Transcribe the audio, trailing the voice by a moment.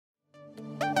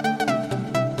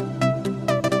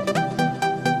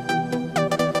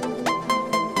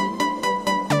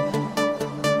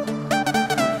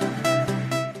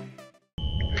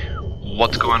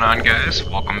going on, guys?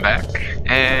 Welcome back.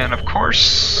 And of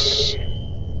course...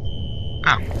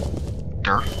 Oh.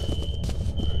 Durr.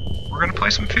 We're gonna play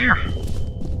some F.E.A.R.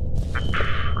 I'm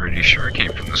pretty sure I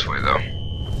came from this way, though.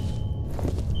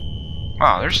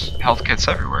 Wow, there's health kits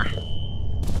everywhere.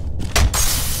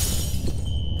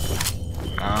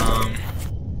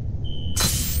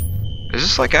 Is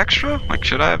this like extra? Like,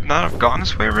 should I have not have gone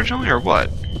this way originally, or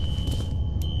what?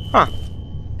 Huh.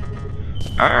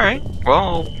 Alright,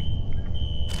 well...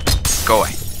 Go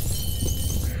away.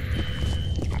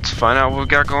 Let's find out what we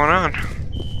got going on.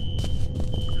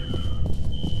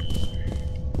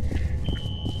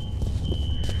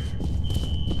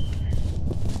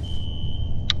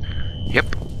 Yep.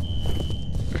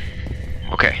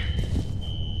 Okay.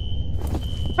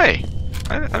 Hey,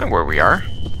 I know where we are.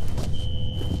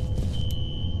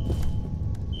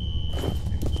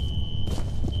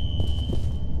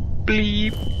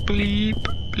 Bleep, bleep,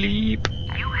 bleep.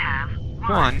 You have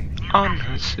one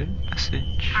unanswered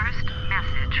message. First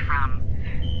message from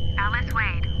Alice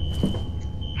Wade.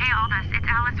 Hey Aldous, it's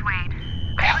Alice Wade.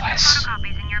 I put some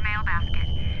photocopies in your mail basket.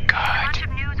 A bunch Good.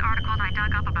 of news articles I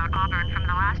dug up about Auburn from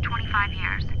the last 25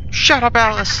 years. Shut up, There's a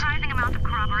Alice. surprising amount of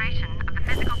corroboration of the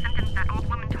physical symptoms that old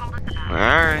woman told us about.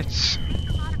 Alright.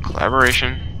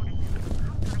 Collaboration.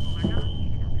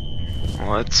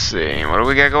 Let's see. What do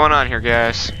we got going on here,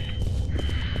 guys?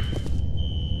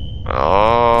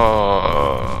 Oh.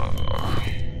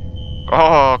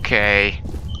 Okay.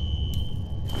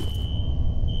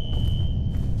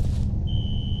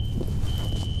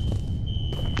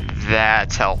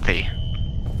 That's healthy.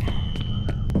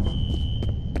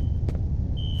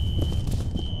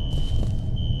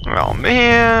 Oh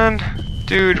man,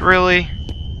 dude, really?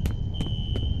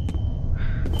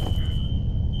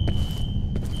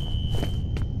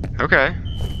 Okay.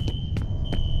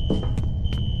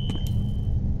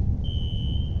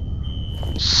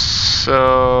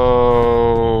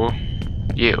 So,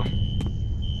 you.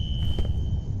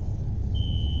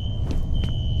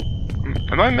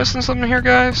 Am I missing something here,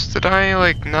 guys? Did I,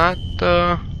 like, not,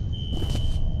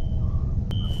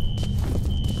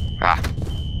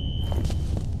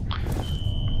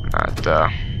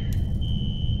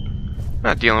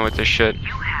 not dealing with this shit. You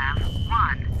have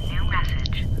one new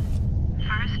message.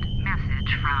 First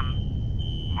message from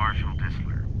Marshal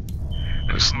Disler.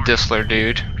 This Disler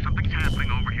dude. Something's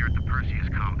happening over here at the Perseus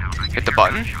compound. I Hit the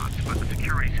button? shots, but the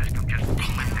security system just went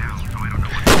down, so I don't know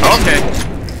what Okay.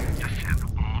 Just send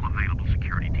all available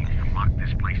security teams to lock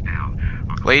this place down.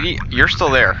 Lady, you're still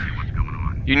there. See what's going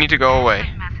on. You need to go away.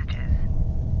 messages.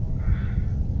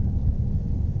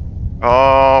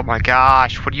 Oh my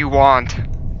gosh, what do you want?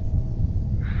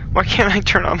 Why can't I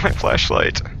turn on my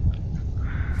flashlight?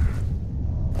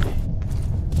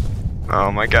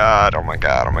 Oh my god, oh my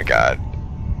god, oh my god.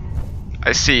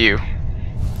 I see you.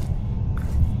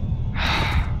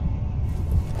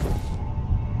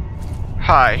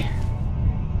 Hi.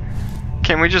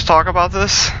 Can we just talk about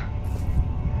this?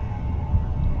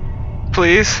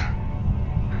 Please?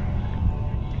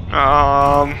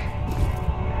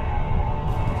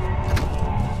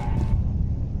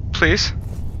 Please?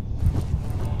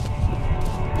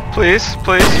 Please,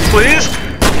 please, please?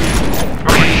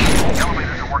 Okay. The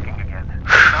elevators are working again.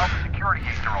 Now the security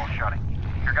gates are all shutting.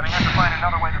 You're gonna have to find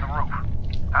another way to the roof.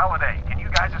 Halliday, can you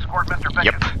guys escort Mr. Bishop?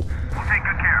 Yep. We'll take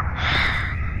good care of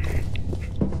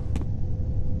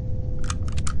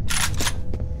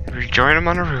him. Rejoin him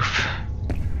on the roof.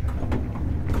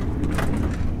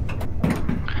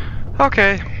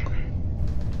 Okay.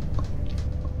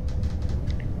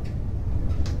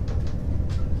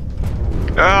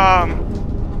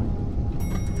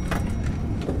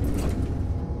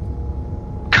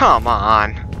 Come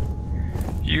on.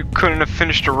 You couldn't have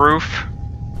finished the roof?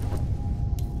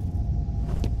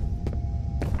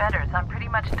 Betters, I'm pretty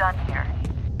much done here.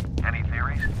 Any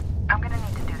theories? I'm gonna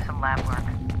need to do some lab work.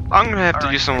 I'm gonna have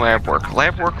to do some lab work.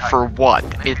 Lab work for what?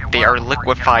 They are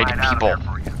liquefied people.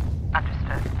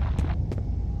 Understood.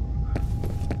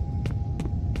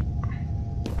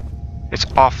 It's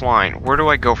offline. Where do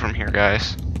I go from here,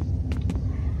 guys?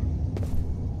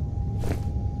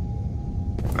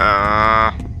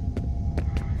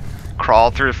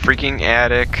 Crawl through the freaking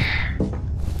attic.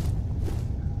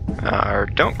 Or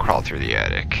don't crawl through the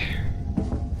attic.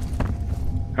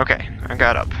 Okay, I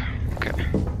got up. Okay.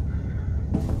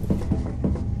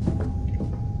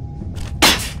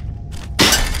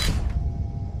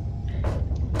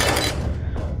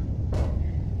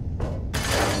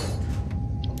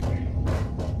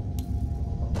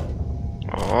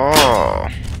 Oh.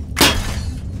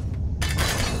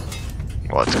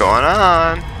 What's going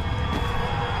on?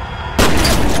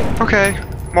 Okay,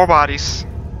 more bodies.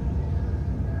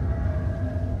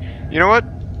 You know what?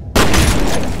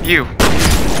 You.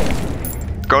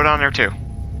 Go down there too.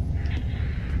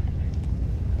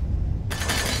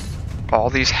 All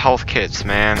these health kits,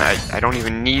 man. I don't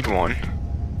even need one.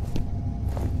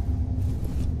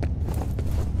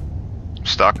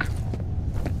 Stuck.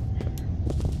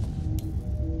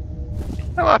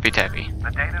 Lappy tappy.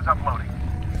 The data's uploading.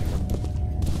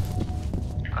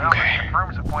 Well, Okay. the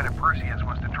firm's point of Perseus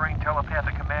was to train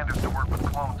telepathic commanders to work with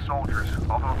clone soldiers,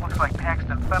 although it looks like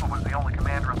Paxton Fettel was the only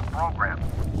commander in the program.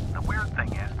 The weird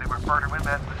thing is, they refer to him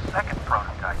as the second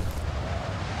prototype.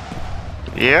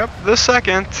 Yep, the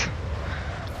second.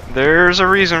 There's a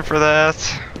reason for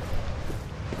that.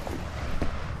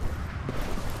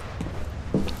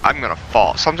 I'm gonna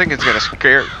fall. Something is gonna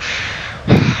scare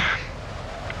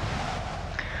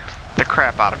the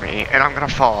crap out of me, and I'm gonna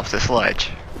fall off this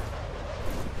ledge.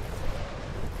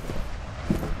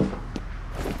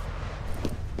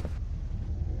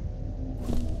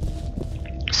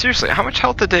 Seriously, how much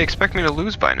health did they expect me to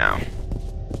lose by now?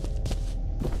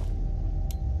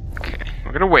 Okay,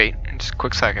 we're gonna wait just a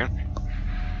quick second.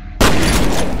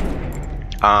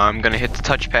 I'm gonna hit the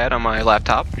touchpad on my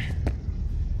laptop.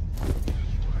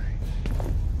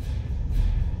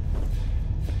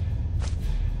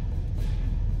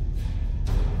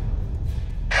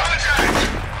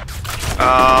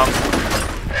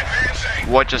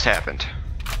 What just happened?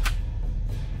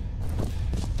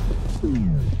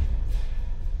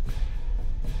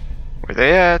 Where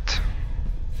they at?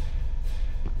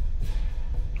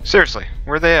 Seriously,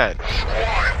 where they at?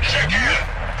 Squad, check in.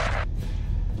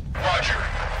 Roger.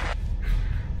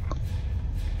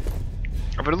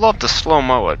 I would love to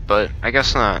slow-mo it, but I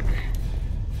guess not.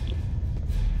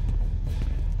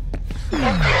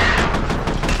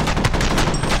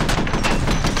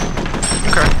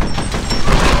 Okay.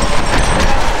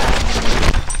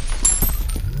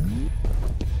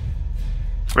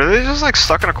 Were they just like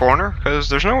stuck in a corner? Because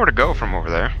there's nowhere to go from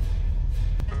over there.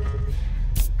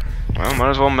 Well, might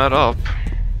as well met up.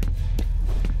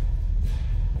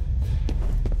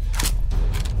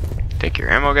 Take your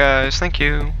ammo, guys. Thank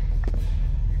you.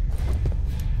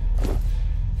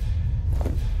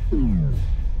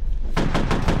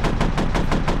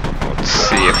 Let's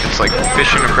see if it's like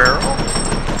fish in a barrel.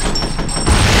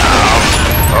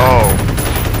 Oh.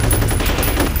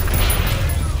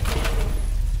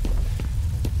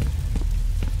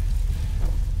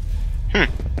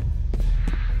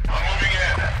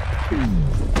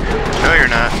 No, you're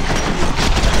not.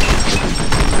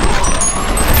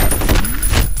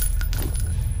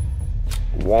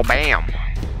 Well, bam.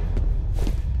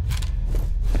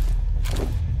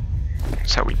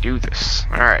 That's how we do this.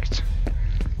 Alright.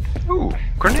 Ooh,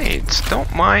 grenades.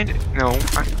 Don't mind. No,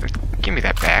 give me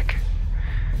that back.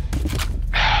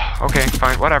 Okay,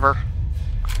 fine, whatever.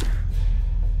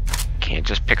 Can't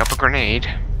just pick up a grenade.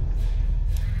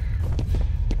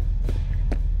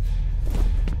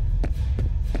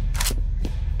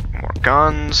 More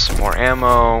guns, more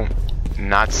ammo.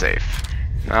 Not safe.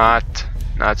 Not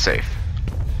safe.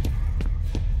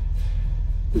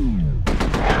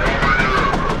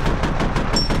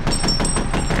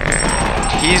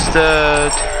 And he's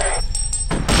dead.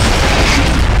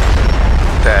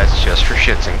 That's just for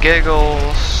shits and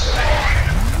giggles.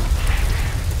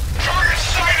 Target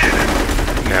sighted.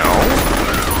 No.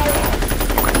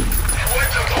 Okay. You went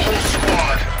to the whole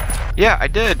squad. Yeah, I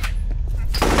did.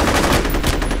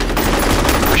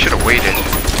 I should have waited.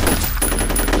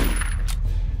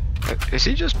 Is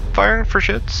he just firing for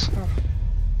shits?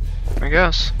 I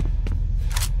guess.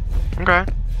 Okay.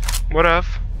 Whatever.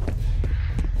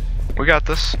 We got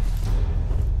this.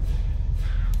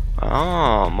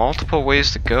 Oh, multiple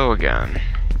ways to go again.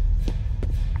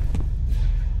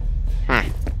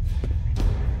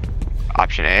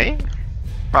 Option A?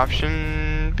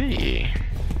 Option B?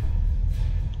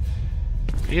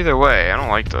 Either way, I don't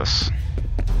like this.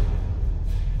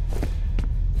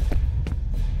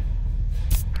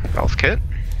 Health kit.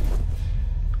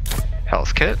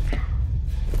 Health kit.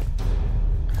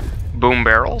 Boom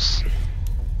barrels.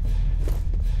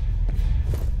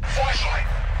 Flashlight.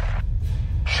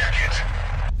 Check it.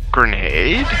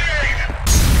 Grenade.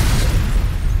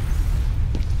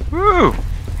 Woo!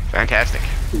 Fantastic.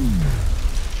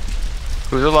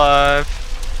 Who's alive?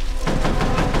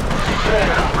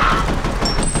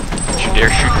 Don't you dare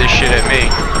shoot this shit at me.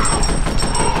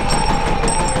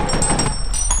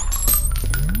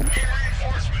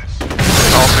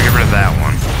 Also get rid of that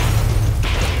one.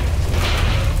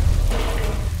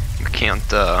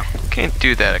 Can't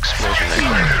do that explosion that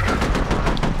quick.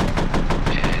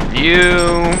 And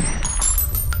you...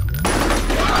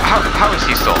 How is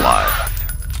he still alive?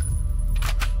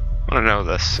 I wanna know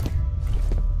this.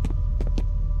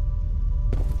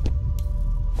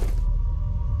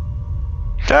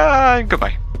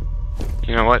 Goodbye.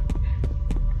 You know what?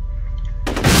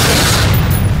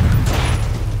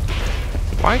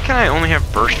 Why can I only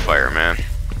have burst fire, man?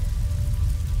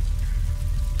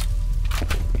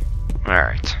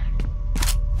 Alright.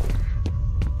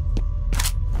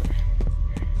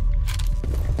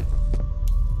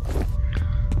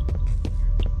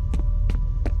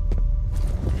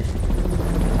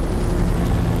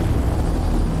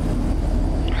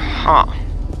 Huh.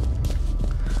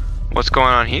 What's going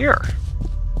on here?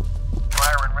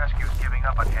 Fire and rescue's giving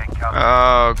up on Hank Calvin.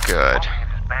 Oh, good. He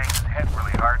just banged his head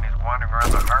really hard and he's wandering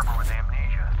around the harbor with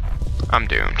amnesia. I'm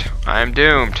doomed. I'm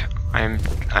doomed.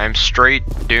 I'm straight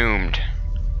doomed.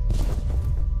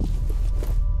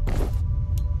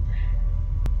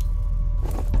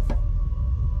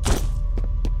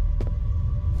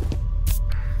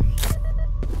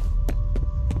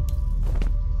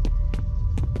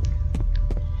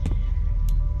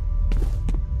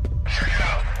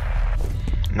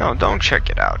 No, don't check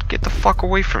it out. Get the fuck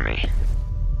away from me.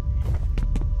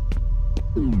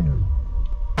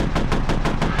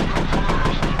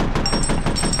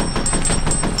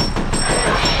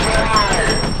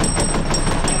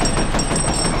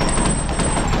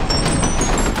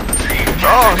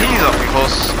 Oh, he's up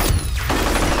close.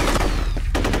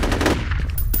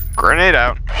 Grenade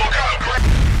out.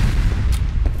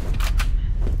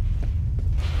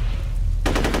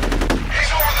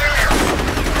 He's over there!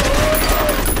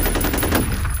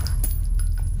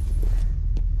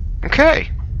 Okay.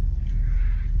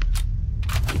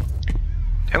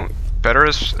 Better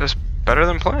is better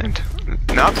than planned.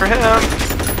 Not for him.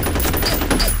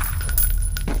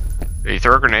 Did he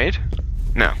throw a grenade?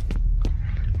 No.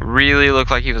 Really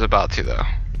looked like he was about to, though.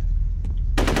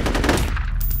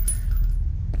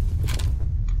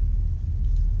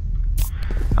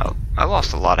 I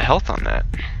lost a lot of health on that.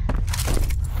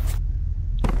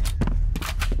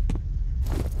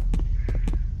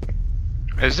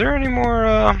 Is there any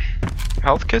more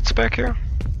health kits back here?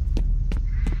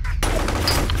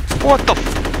 What the f—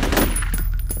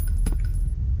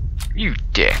 you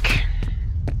dick.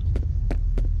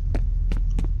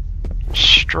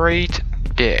 Straight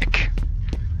dick.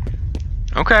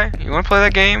 Okay, you wanna play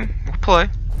that game? We'll play.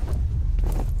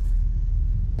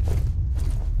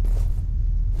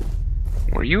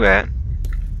 Where you at?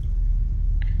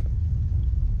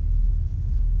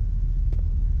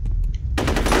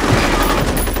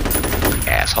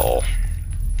 Asshole.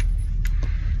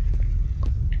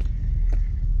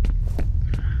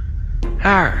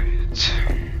 Alright.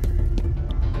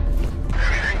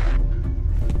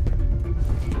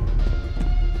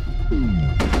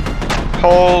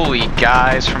 Holy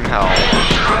guys from hell.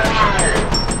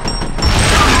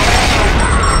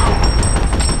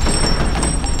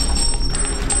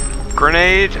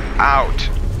 Grenade out.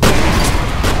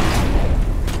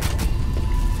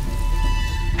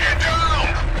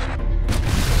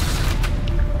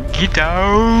 Get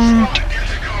out.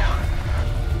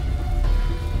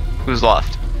 Who's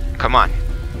left? Come on.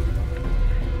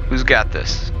 Who's got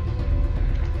this?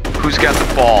 Who's got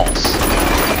the balls?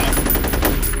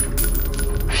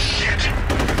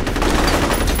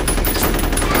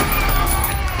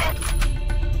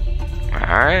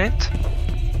 Alright.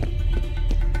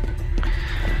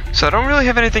 So I don't really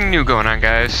have anything new going on,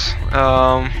 guys.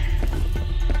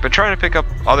 But trying to pick up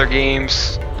other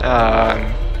games.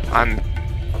 I'm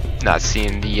not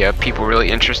seeing the people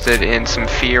really interested in some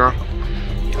F.E.A.R.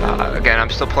 Again, I'm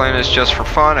still playing this just for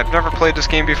fun. I've never played this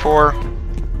game before,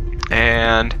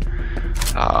 and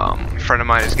a friend of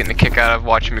mine is getting a kick out of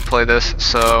watching me play this.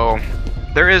 So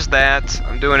there is that.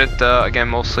 I'm doing it again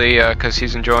mostly because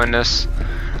he's enjoying this,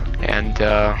 and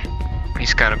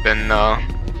he's kind of been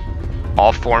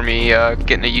all for me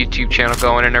getting a YouTube channel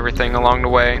going and everything along the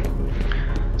way.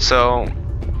 So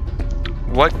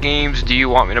what games do you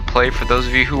want me to play for those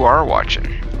of you who are watching?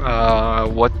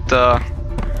 What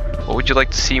would you like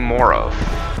to see more of?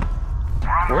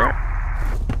 Where?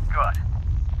 Good.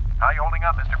 How you holding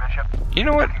up, Mr. Bishop? You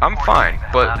know what? I'm fine,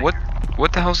 but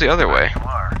what the hell's the other way?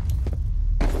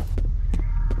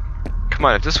 Come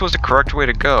on, if this was the correct way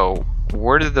to go,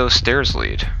 where did those stairs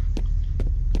lead?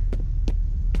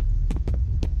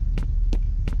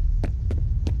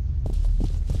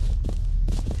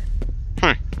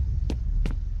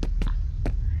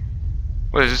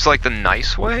 What, is this like the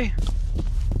nice way?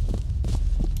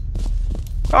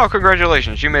 Oh,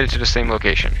 congratulations, you made it to the same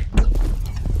location.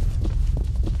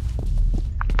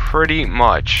 Pretty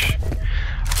much.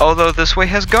 Although this way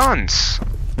has guns.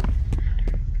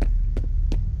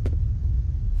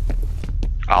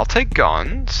 I'll take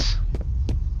guns.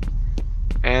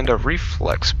 And a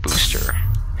reflex booster.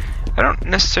 I don't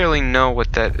necessarily know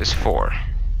what that is for.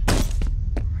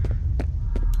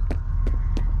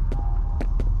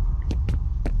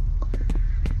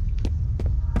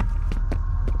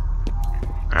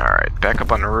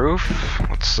 up on the roof.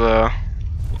 Let's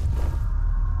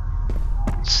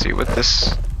see what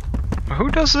this... Who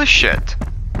does this shit?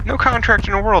 No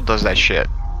contractor in the world does that shit.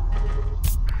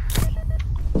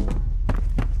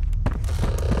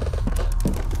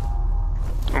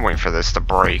 I'm waiting for this to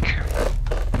break.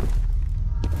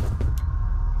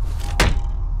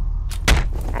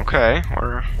 Okay,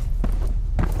 or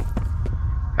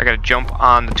I gotta jump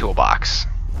on the toolbox.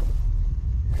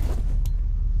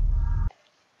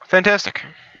 Fantastic.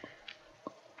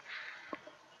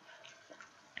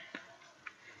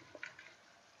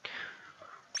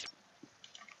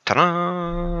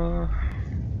 Ta-da!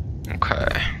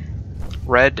 Okay.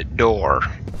 Red door.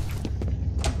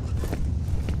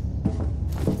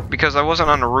 Because I wasn't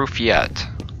on the roof yet.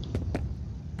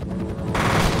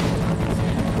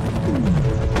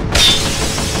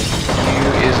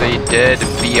 You is a dead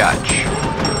biatch.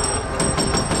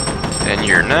 And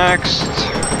you're next.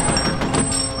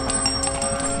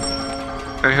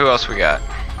 And who else we got?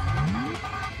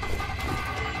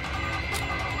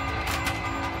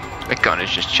 That gun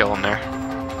is just chilling there.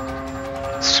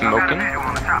 Smoking.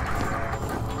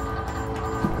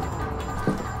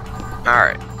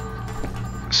 Alright.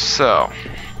 So,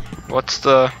 what's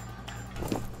the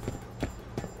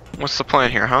plan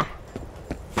here, huh?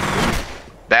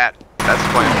 That's the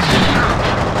plan.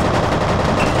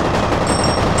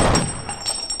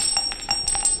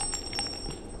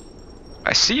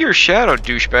 I see your shadow,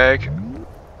 douchebag.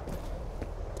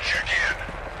 Check in.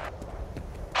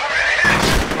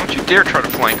 Don't you dare try to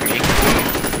flank me.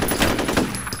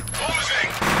 Closing.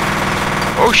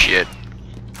 Oh shit.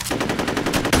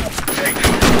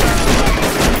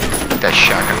 Get that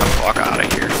shotgun the fuck out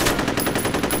of here.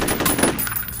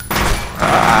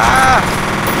 Ah!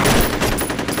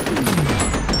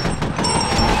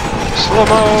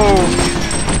 Slow-mo!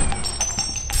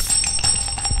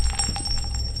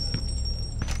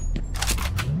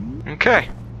 Okay.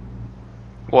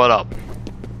 What up?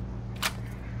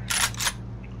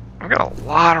 I got a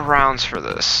lot of rounds for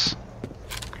this.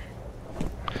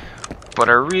 But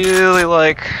I really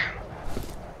like...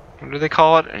 What do they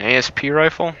call it? An ASP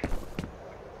rifle?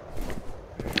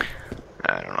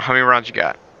 I don't know. How many rounds you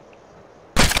got?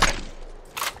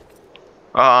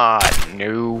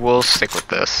 No, we'll stick with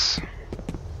this.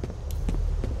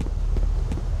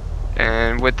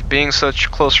 And with being such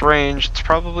close range, it's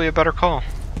probably a better call.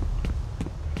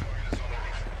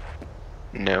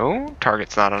 No,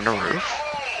 target's not on the roof.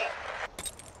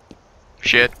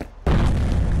 Shit.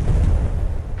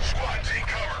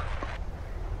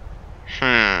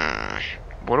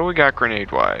 What do we got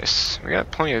grenade-wise? We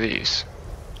got plenty of these.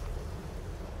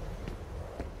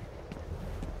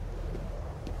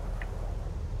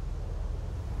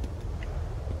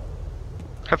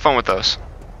 Have fun with those.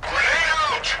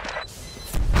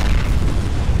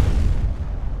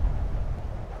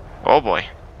 Oh boy.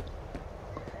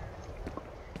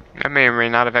 That may or may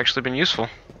not have actually been useful.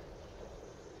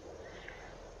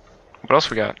 What else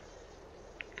we got?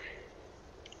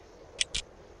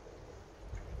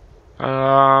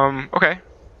 Okay.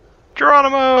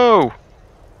 Geronimo!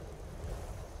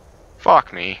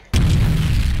 Fuck me.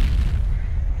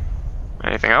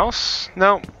 Anything else?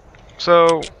 No.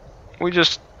 So, we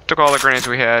just took all the grenades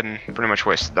we had and pretty much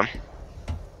wasted them.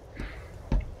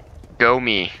 Go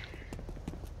me.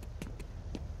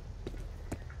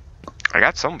 I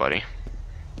got somebody.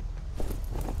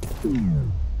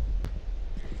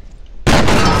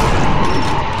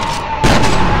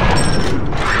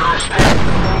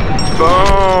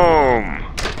 Boom!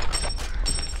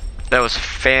 That was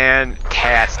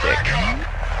fantastic.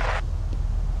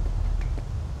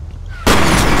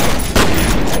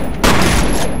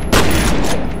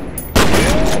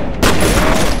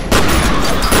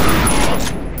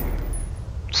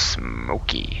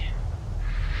 Smoky.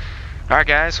 Alright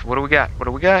guys, what do we got? What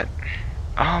do we got?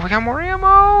 Oh, we got more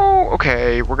ammo!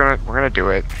 Okay, we're gonna do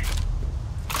it.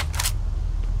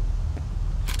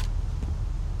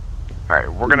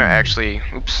 Alright, we're gonna actually,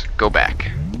 oops, go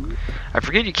back. I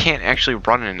forget you can't actually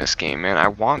run in this game, man. I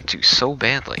want to so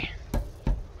badly.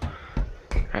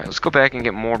 Alright, let's go back and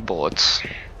get more bullets.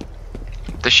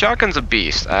 The shotgun's a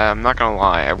beast, I'm not gonna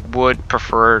lie. I would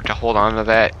prefer to hold on to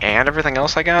that and everything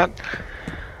else I got.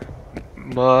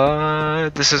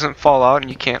 But this isn't Fallout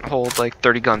and you can't hold like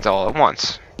 30 guns all at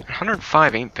once.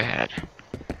 105 ain't bad.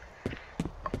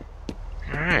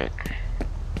 Alright.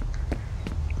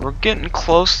 We're getting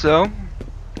close though.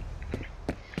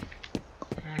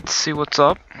 Let's see what's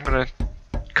up. I'm gonna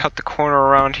cut the corner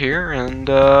around here and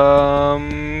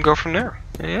go from there.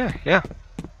 Yeah.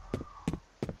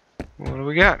 What do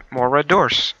we got? More red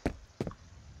doors.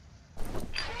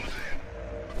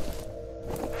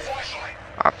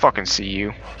 I fucking see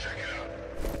you.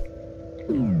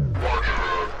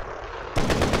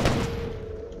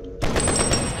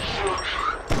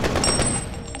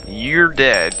 You're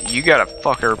dead. You got a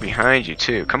fucker behind you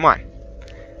too. Come on.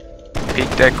 Peek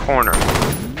that corner.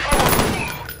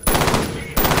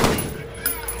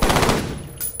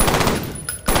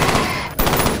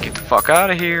 Get the fuck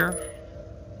out of here.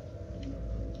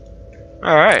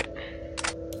 Alright.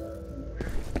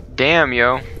 Damn,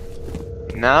 yo.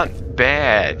 Not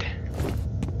bad.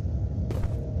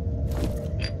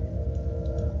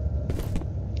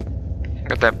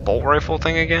 Got that bolt rifle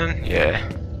thing again? Yeah.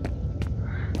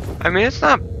 I mean, it's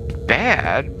not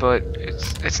bad, but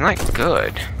it's not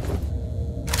good.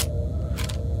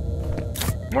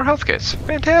 More health kits.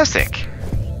 Fantastic.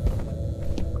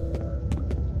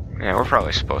 Yeah, we're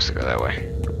probably supposed to go that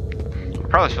way. We're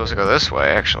probably supposed to go this way,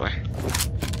 actually.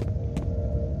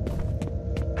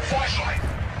 Flashlight.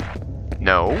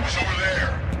 No. It's over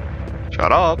there.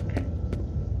 Shut up.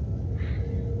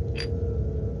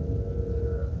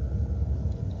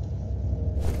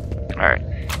 Alright.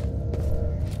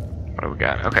 What do we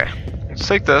got? Okay. Let's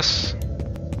take this.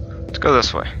 Let's go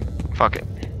this way. Fuck it.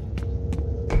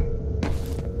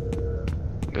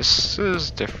 This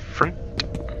is different.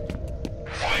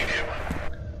 Find him.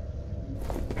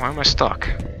 Why am I stuck?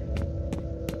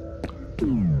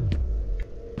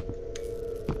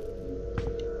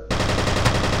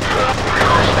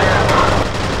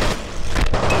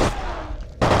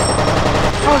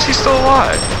 How is he still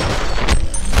alive?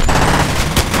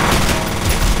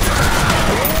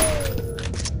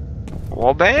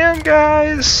 Well, damn,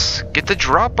 guys! Get the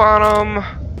drop on him!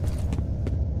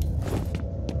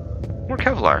 More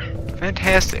Kevlar.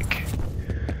 Fantastic.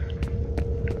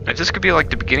 If this could be like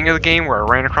the beginning of the game where I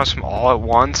ran across them all at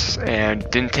once and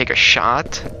didn't take a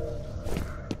shot,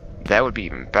 that would be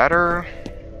even better.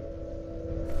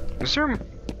 Is there...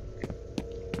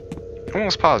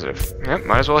 Almost positive. Yep,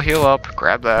 might as well heal up.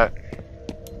 Grab that.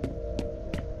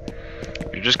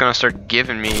 You're just gonna start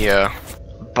giving me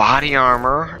body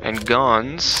armor and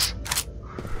guns.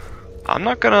 I'm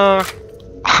not gonna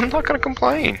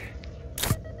complain.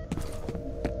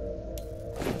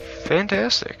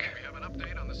 Fantastic.